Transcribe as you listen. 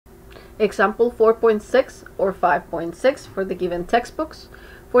Example 4.6 or 5.6 for the given textbooks.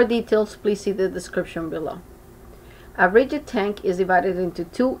 For details, please see the description below. A rigid tank is divided into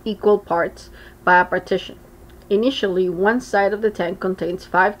two equal parts by a partition. Initially, one side of the tank contains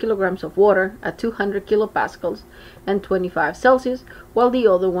 5 kilograms of water at 200 kilopascals and 25 Celsius, while the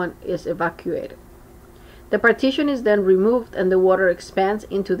other one is evacuated. The partition is then removed and the water expands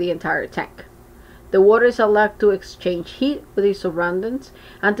into the entire tank. The water is allowed to exchange heat with its surroundings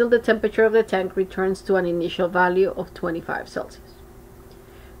until the temperature of the tank returns to an initial value of 25 Celsius.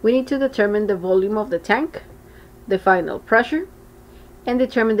 We need to determine the volume of the tank, the final pressure, and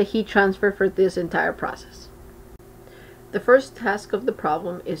determine the heat transfer for this entire process. The first task of the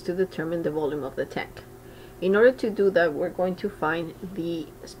problem is to determine the volume of the tank. In order to do that, we're going to find the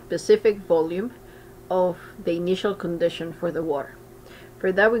specific volume of the initial condition for the water.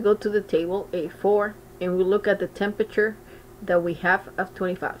 For that, we go to the table A4 and we look at the temperature that we have of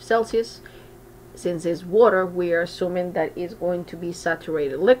 25 Celsius. Since it's water, we are assuming that it's going to be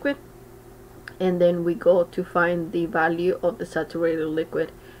saturated liquid, and then we go to find the value of the saturated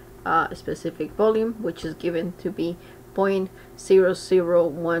liquid specific volume, which is given to be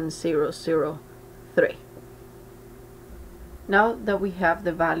 0.001003. Now that we have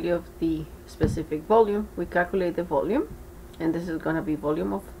the value of the specific volume, we calculate the volume, and this is going to be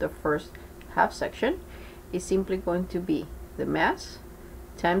volume of the first half section. Is simply going to be the mass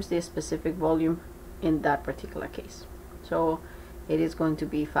times the specific volume in that particular case. So it is going to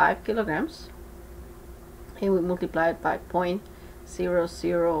be 5 kilograms, and we multiply it by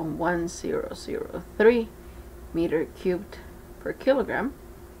 0.001003 meter cubed per kilogram,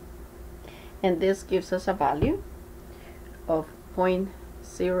 and this gives us a value of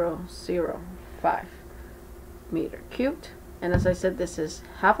 0.005 meter cubed. And as I said, this is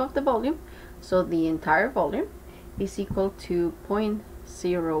half of the volume, so the entire volume is equal to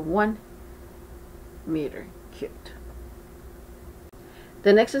 0.01 meter cubed.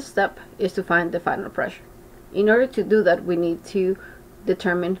 The next step is to find the final pressure. In order to do that, we need to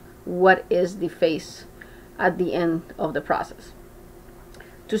determine what is the phase at the end of the process.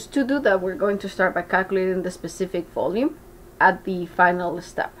 Just to do that, we're going to start by calculating the specific volume at the final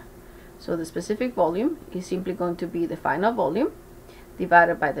step. So the specific volume is simply going to be the final volume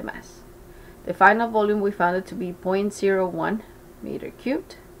divided by the mass. The final volume we found it to be 0.01 meter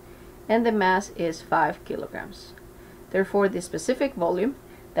cubed, and the mass is 5 kilograms. Therefore, the specific volume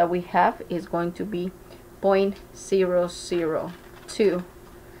that we have is going to be 0.002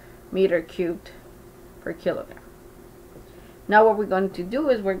 meter cubed per kilogram. Now what we're going to do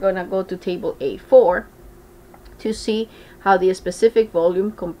is we're going to go to table A4 to see how the specific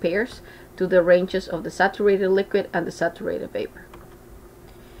volume compares to the ranges of the saturated liquid and the saturated vapor.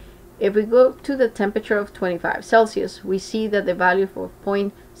 If we go to the temperature of 25 Celsius, we see that the value for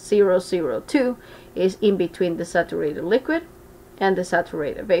 0.002 is in between the saturated liquid and the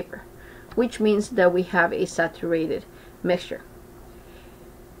saturated vapor, which means that we have a saturated mixture.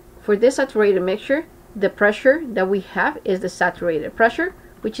 For this saturated mixture, the pressure that we have is the saturated pressure,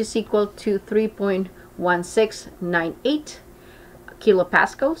 which is equal to 3.1698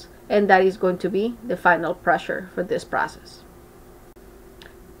 kilopascals, and that is going to be the final pressure for this process.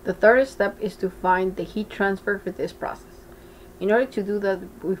 The third step is to find the heat transfer for this process. In order to do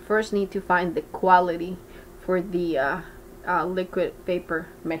that, we first need to find the quality for the liquid vapor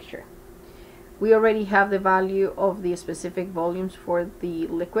mixture. We already have the value of the specific volumes for the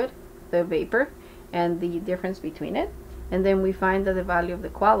liquid, the vapor, and the difference between it, and then we find that the value of the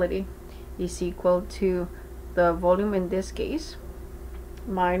quality is equal to the volume in this case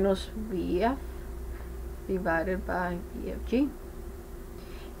minus VF divided by VFG.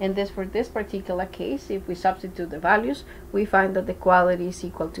 And this, for this particular case, if we substitute the values, we find that the quality is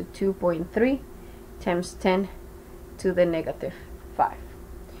equal to 2.3 times 10 to the negative 5.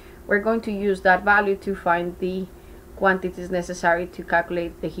 We're going to use that value to find the quantities necessary to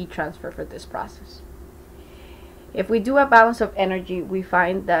calculate the heat transfer for this process. If we do a balance of energy, we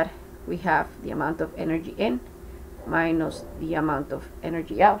find that we have the amount of energy in minus the amount of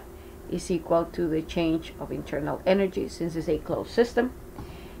energy out is equal to the change of internal energy. Since it's a closed system,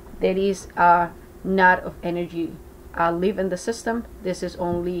 there is not of energy leaving the system. This is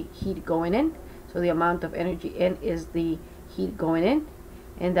only heat going in, so the amount of energy in is the heat going in,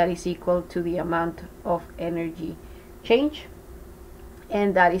 and that is equal to the amount of energy change,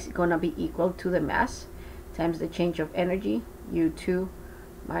 and that is going to be equal to the mass times the change of energy, U2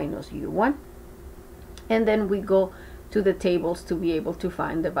 minus U1. And then we go to the tables to be able to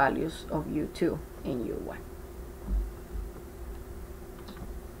find the values of U2 and U1.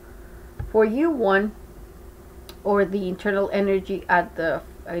 For U1, or the internal energy at the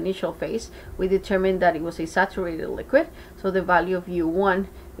initial phase, we determined that it was a saturated liquid, so the value of U1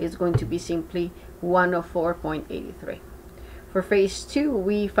 is going to be simply 104.83. For phase 2,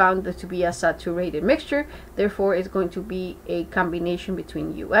 we found it to be a saturated mixture, therefore it's going to be a combination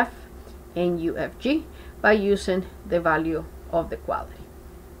between UF and UFG by using the value of the quality.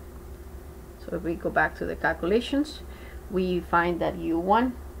 So if we go back to the calculations, we find that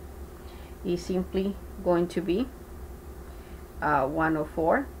U1 is simply going to be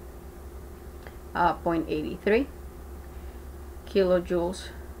 104.83 kilojoules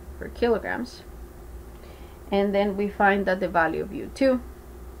per kilograms, and then we find that the value of U2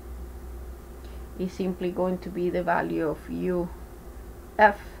 is simply going to be the value of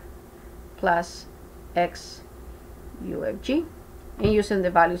UF plus X UFG, and using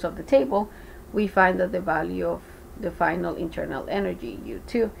the values of the table, we find that the value of the final internal energy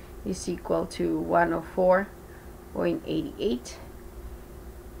U2 is equal to 104.88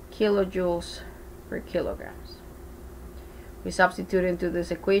 kilojoules per kilograms. We substitute into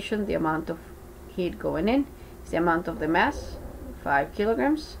this equation the amount of heat going in is the amount of the mass, 5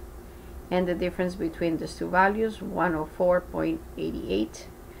 kilograms, and the difference between these two values, 104.88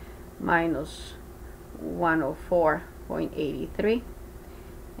 minus 104.83,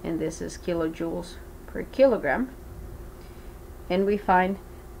 and this is kilojoules per kilogram, and we find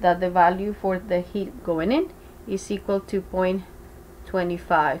that the value for the heat going in is equal to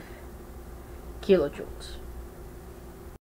 0.25 kilojoules.